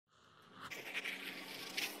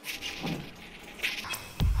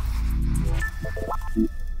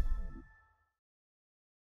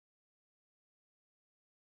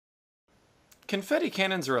Confetti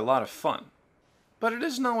cannons are a lot of fun, but it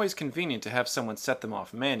isn't always convenient to have someone set them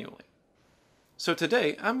off manually. So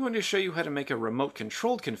today, I'm going to show you how to make a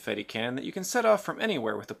remote-controlled confetti cannon that you can set off from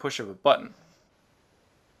anywhere with the push of a button.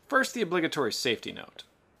 First, the obligatory safety note.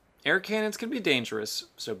 Air cannons can be dangerous,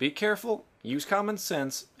 so be careful, use common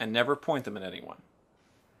sense, and never point them at anyone.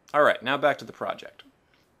 Alright, now back to the project.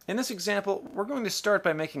 In this example, we're going to start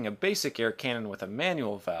by making a basic air cannon with a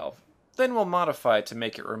manual valve, then we'll modify it to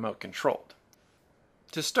make it remote-controlled.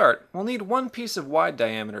 To start, we'll need one piece of wide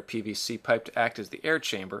diameter PVC pipe to act as the air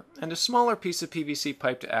chamber, and a smaller piece of PVC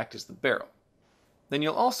pipe to act as the barrel. Then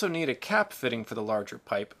you'll also need a cap fitting for the larger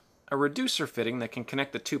pipe, a reducer fitting that can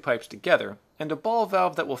connect the two pipes together, and a ball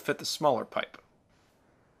valve that will fit the smaller pipe.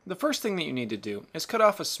 The first thing that you need to do is cut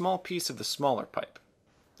off a small piece of the smaller pipe.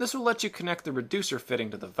 This will let you connect the reducer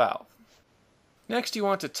fitting to the valve. Next, you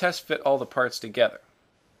want to test fit all the parts together.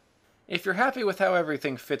 If you're happy with how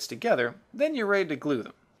everything fits together, then you're ready to glue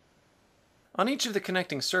them. On each of the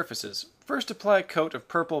connecting surfaces, first apply a coat of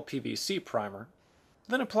purple PVC primer,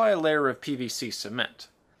 then apply a layer of PVC cement.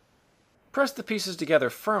 Press the pieces together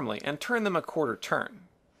firmly and turn them a quarter turn.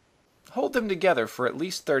 Hold them together for at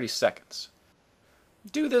least 30 seconds.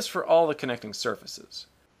 Do this for all the connecting surfaces.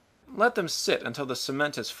 Let them sit until the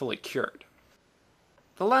cement is fully cured.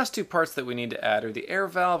 The last two parts that we need to add are the air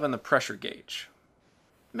valve and the pressure gauge.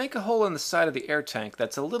 Make a hole in the side of the air tank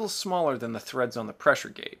that's a little smaller than the threads on the pressure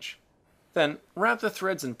gauge. Then wrap the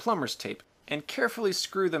threads in plumber's tape and carefully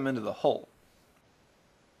screw them into the hole.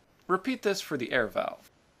 Repeat this for the air valve.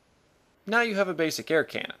 Now you have a basic air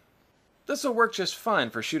cannon. This will work just fine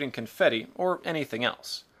for shooting confetti or anything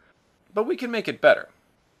else. But we can make it better.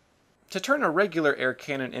 To turn a regular air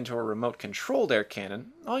cannon into a remote-controlled air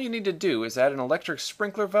cannon, all you need to do is add an electric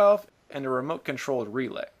sprinkler valve and a remote-controlled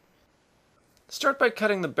relay. Start by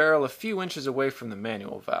cutting the barrel a few inches away from the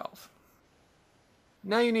manual valve.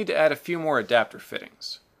 Now you need to add a few more adapter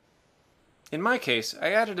fittings. In my case,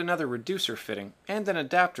 I added another reducer fitting and an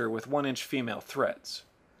adapter with 1-inch female threads.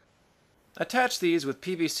 Attach these with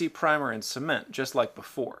PVC primer and cement just like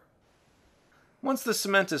before. Once the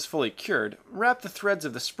cement is fully cured, wrap the threads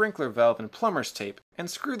of the sprinkler valve in plumber's tape and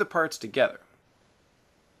screw the parts together.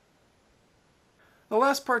 The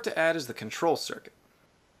last part to add is the control circuit.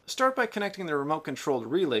 Start by connecting the remote-controlled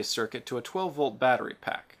relay circuit to a 12-volt battery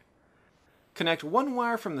pack. Connect one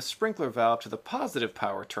wire from the sprinkler valve to the positive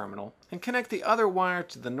power terminal and connect the other wire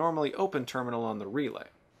to the normally open terminal on the relay.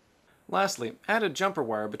 Lastly, add a jumper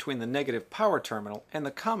wire between the negative power terminal and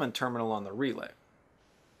the common terminal on the relay.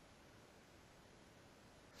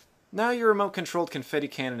 Now your remote-controlled confetti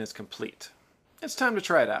cannon is complete. It's time to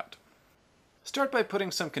try it out. Start by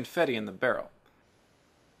putting some confetti in the barrel.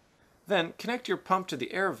 Then connect your pump to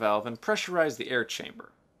the air valve and pressurize the air chamber.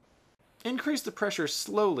 Increase the pressure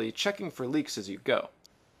slowly, checking for leaks as you go.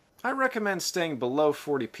 I recommend staying below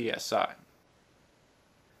 40 psi.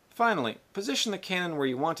 Finally, position the cannon where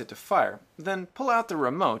you want it to fire, then pull out the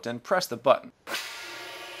remote and press the button.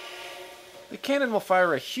 The cannon will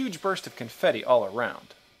fire a huge burst of confetti all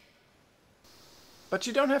around. But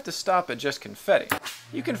you don't have to stop at just confetti.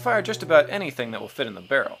 You can fire just about anything that will fit in the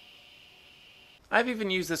barrel. I've even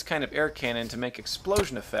used this kind of air cannon to make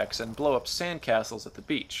explosion effects and blow up sandcastles at the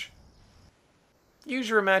beach. Use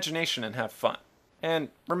your imagination and have fun. And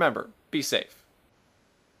remember, be safe.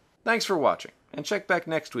 Thanks for watching, and check back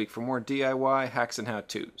next week for more DIY hacks and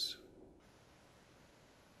how-tos.